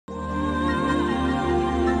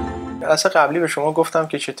جلسه قبلی به شما گفتم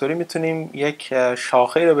که چطوری میتونیم یک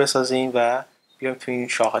شاخه رو بسازیم و بیایم توی این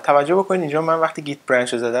شاخه. توجه بکنید اینجا من وقتی گیت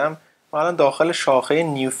برانچ رو زدم ما الان داخل شاخه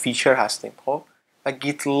نیو فیچر هستیم. خب و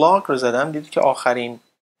گیت لاگ رو زدم، دیدید که آخرین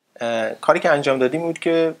کاری که انجام دادیم بود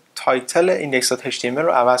که تایتل index.html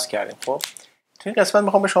رو عوض کردیم. خب تو این قسمت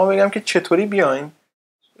میخوام به شما بگم که چطوری بیایم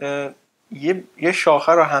یه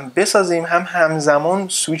شاخه رو هم بسازیم هم همزمان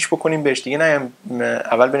سویچ بکنیم بهش. دیگه نه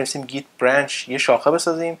اول بنویسیم گیت برانچ یه شاخه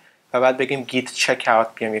بسازیم و بعد بگیم گیت چک اوت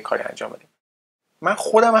بیام یه کاری انجام بدیم. من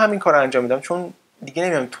خودم همین کارو انجام میدم چون دیگه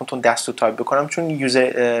نمیام تون دست رو تایپ بکنم، چون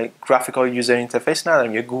گرافیکال یوزر اینترفیس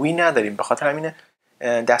نداریم یا گویی نداریم. به خاطر همین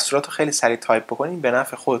دستورات رو خیلی سریع تایپ بکنین به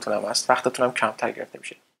نفع خودتون هم هست، وقتتون هم کمتر گرفته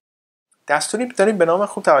میشه. دستوری داریم به نام،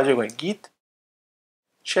 خوب توجه کنید، گیت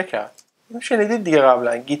چک اوت. اینو شنیدید دیگه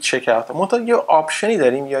قبلا، گیت چک اوت. منتها یه آپشنی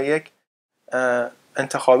داریم یا یک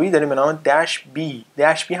انتخابی داریم به نام داش بی.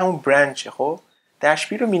 داش بی همون برانچه. خب داش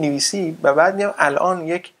بی رو می‌نویسی و بعد میام الان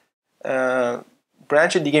یک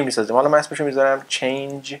برانچ دیگه می‌سازیم. حالا من اسمشو میذارم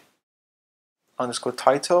change underscore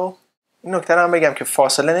title. این نکته رو هم بگم که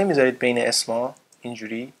فاصله نمیذارید بین اسما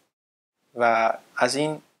اینجوری و از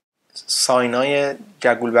این ساینای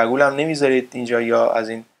جگول بگول هم نمیذارید اینجا، یا از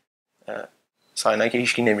این ساینایی که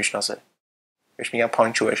هیچکی نمیشناسه بهش میگن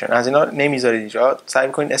پانکچویشن، از اینا نمیذارید اینجا. سعی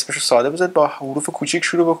می‌کنید اسمشو ساده بذارید، با حروف کوچیک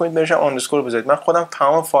شروع بکنید، بهش آندرسکور بذارید. من خودم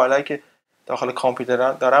تمام فایلایی که داخل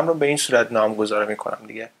کامپیوتر دارم رو به این صورت نامگذاری میکنم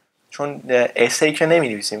دیگه، چون اسای که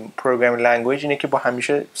نمی‌نویسیم. پروگرامینگ لنگویج اینه که با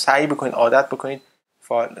همیشه سعی بکنید عادت بکنید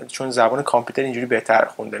چون زبان کامپیوتر اینجوری بهتر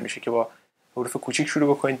خونده میشه که با حروف کوچیک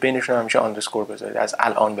شروع بکنید، بینشون همیشه آندرسکور بذارید از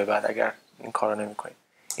الان به بعد اگر این کارو نمی‌کنید.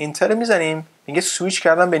 اینتر میزنیم، میگه سویچ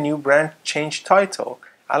کردم به نیو برانچ چنج تایتل.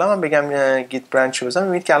 الان من بگم گیت برانچ بزنم،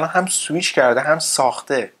 میبینید که الان هم سویچ کرده هم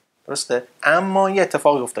ساخته، درسته؟ اما یه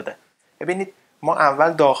اتفاقی افتاده. ببینید ما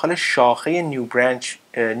اول داخل شاخه نیو برانچ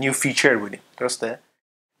نیو فیچر بودیم، درسته؟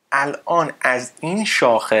 الان از این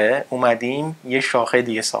شاخه اومدیم یه شاخه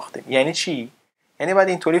دیگه ساختیم. یعنی چی؟ یعنی باید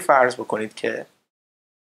اینطوری فرض بکنید که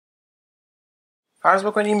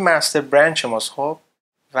این مستر برانچ ماست. خب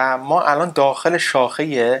و ما الان داخل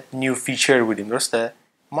شاخه نیو فیچر بودیم، درسته؟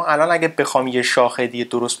 ما الان اگه بخوام یه شاخه دیگه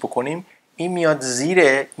درست بکنیم، این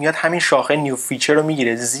میاد همین شاخه نیو فیچر رو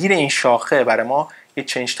میگیره، زیر این شاخه برای ما یه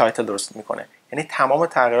چنج تایتل درست میکنه. یعنی تمام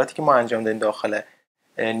تغییراتی که ما انجام دادیم داخل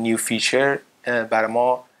نیو فیچر برای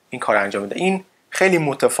ما این کار انجام میده. این خیلی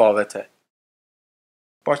متفاوته.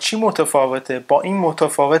 با چی متفاوته؟ با این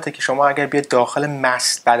متفاوته که شما اگر بیاد داخل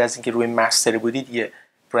بعد از اینکه روی مستر بودید یه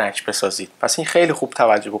برانچ بسازید. پس این خیلی خوب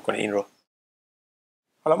توجه بکنید این رو.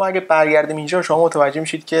 حالا ما اگه برگردیم اینجا، شما متوجه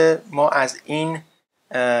میشید که ما از این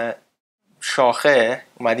شاخه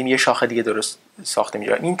اومدیم یه شاخه دیگه درست ساختیم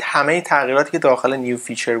اینجا. این همه تغییراتی که داخل نیو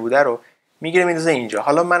فیچر بوده رو میگیره میندازه اینجا.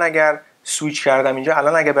 حالا من اگر سویچ کردم اینجا،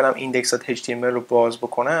 الان اگه برم index.html رو باز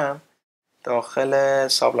بکنم داخل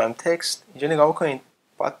سابلایم تکست، اینجا نگاه بکنید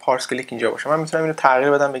باید پارس کلیک اینجا باشه. من میتونم اینو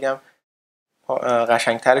تغییر بدم، بگم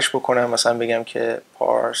قشنگترش بکنم، مثلا بگم که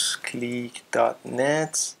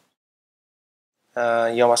parseclick.net،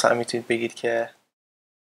 یا مثلا میتونید بگید که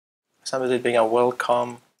مثلا بذارید بگم welcome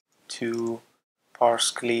to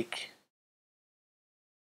parseclick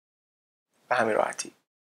به همین راحتی.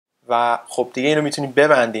 و خب دیگه اینو میتونیم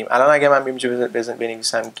ببندیم. الان اگه من اینجا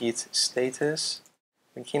بنویسم git status،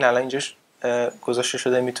 این الان اینجا گذاشته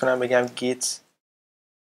شده، میتونم بگم git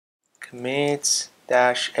commit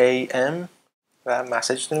 -am و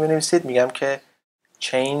مسیجتون رو بنویسید. میگم که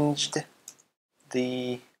changed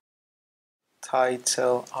the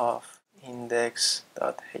title of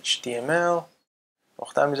index.html،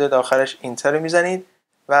 نقطه میذارید آخرش اینتر میزنید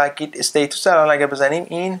و git status الان اگر بزنیم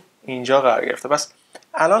این اینجا قرار گرفته. بس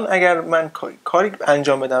الان اگر من کاری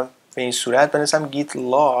انجام بدم به این صورت، بنویسم git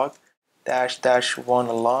log -one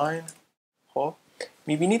line، خب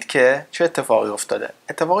میبینید که چه اتفاقی افتاده.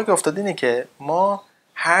 اتفاقی که افتاده اینه که ما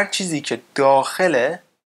هر چیزی که داخل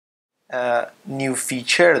نیو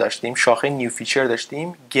فیچر داشتیم، شاخه نیو فیچر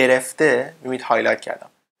داشتیم، گرفته، میبینید هایلایت کردم،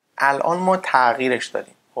 الان ما تغییرش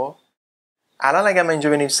دادیم. خب الان اگر من اینجا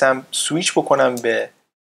بنویسم سویچ بکنم به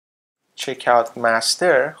check out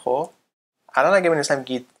master، خب الان اگر بنویسم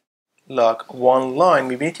git log one line،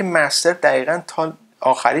 میبینید که master دقیقاً تا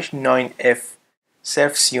آخریش 9f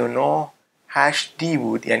صرف 39 8d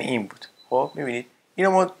بود، یعنی این بود. خب میبینید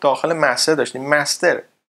اینو ما داخل مستر داشتیم. مستر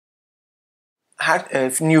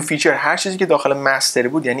هر نیو فیچر هر چیزی که داخل مستر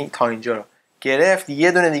بود یعنی تا اینجا رو گرفت،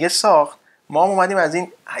 یه دونه دیگه ساخت. ما اومدیم از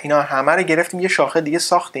اینا همه رو گرفتیم یه شاخه دیگه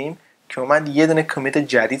ساختیم که اومد یه دونه کمیت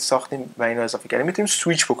جدید ساختیم و اینو اضافه کردیم. میتونیم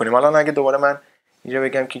سویچ بکنیم. الان اگه دوباره من اینجا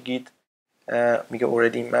بگم که git میگه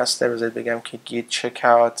already master، بذارید بگم که git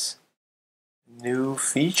checkout new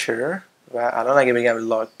feature و الان اگه بگم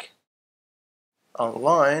log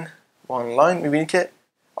online میبینید که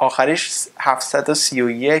آخریش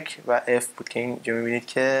 731 و F بود که اینجا میبینید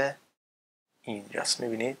که اینجاست.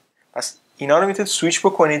 میبینید پس اینا رو میتونید سویچ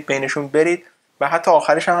بکنید بینشون برید و حتی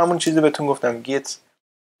آخرش هم همون چیزی بهتون گفتم get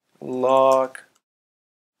log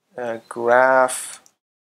graph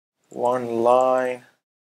one line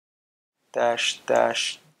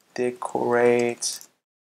dash decorate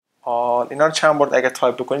all. اینا رو چند بار اگه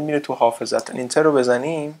تایپ بکنید میره تو حافظتون. اینتر رو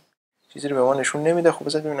بزنیم چیزی رو به ما نشون نمیده. خب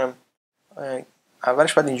بذار ببینم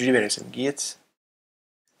اولش باید اینجوری بنویسیم get.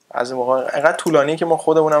 از موقع اینقدر طولانیه که ما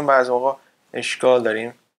خودمونم بعضی موقع اشکال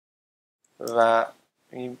داریم و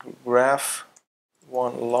این graph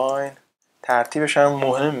one line ترتیبش هم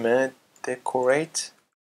مهمه decorate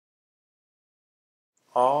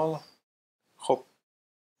all. خب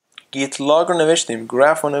git log رو نوشتیم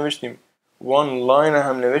graph رو نوشتیم one line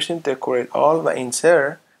هم نوشتیم decorate all و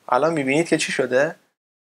enter. الان میبینید که چی شده؟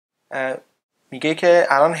 میگه که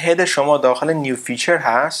الان هد شما داخل نیو فیچر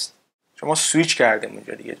هست. شما سویچ کردیم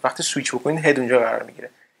اونجا دیگه. وقتی سویچ بکنید هد اونجا قرار میگیره.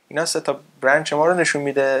 اینا سه تا برنچ ما رو نشون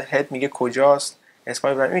میده. هد میگه کجاست،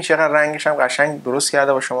 اسم برنچ. این چقدر رنگش هم قشنگ درست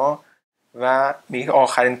کرده با شما و میگه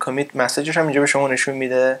آخرین کامیت مسیجش هم اینجا به شما نشون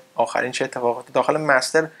میده آخرین چه اتفاقاتی. داخل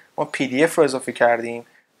مستر ما پی دی اف رو اضافه کردیم،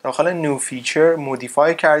 داخل نیو فیچر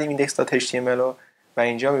مودیفای کردیم index.html رو و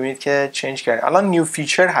اینجا میبینید که چنج کردیم. الان نیو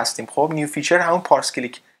فیچر هستیم. خب نیو فیچر همون پارس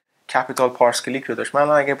کلیک کپیتال پارس کلیک رو داشت. من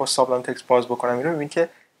الان اگه با سابلایم تکست باز بکنم اینو میبینید که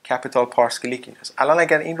کپیتال پارس کلیک اینجاست. الان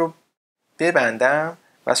اگر این رو ببندم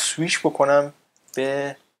و سویچ بکنم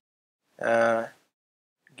به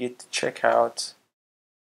git checkout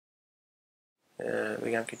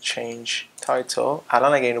بگم که change title،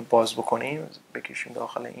 الان اگه این رو باز بکنیم بکشیم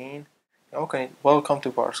داخل این نگاه کنید welcome to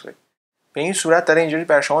parse click. به این صورت داره اینجوری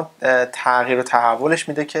برای شما تغییر و تحولش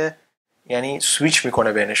میده که یعنی سویچ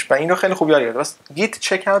میکنه بینش و این رو خیلی خوب یاد گرفت. git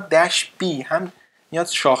checkout -b هم میاد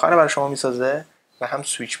شاخه رو برای شما میسازه و هم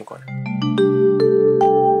سویچ میکنه.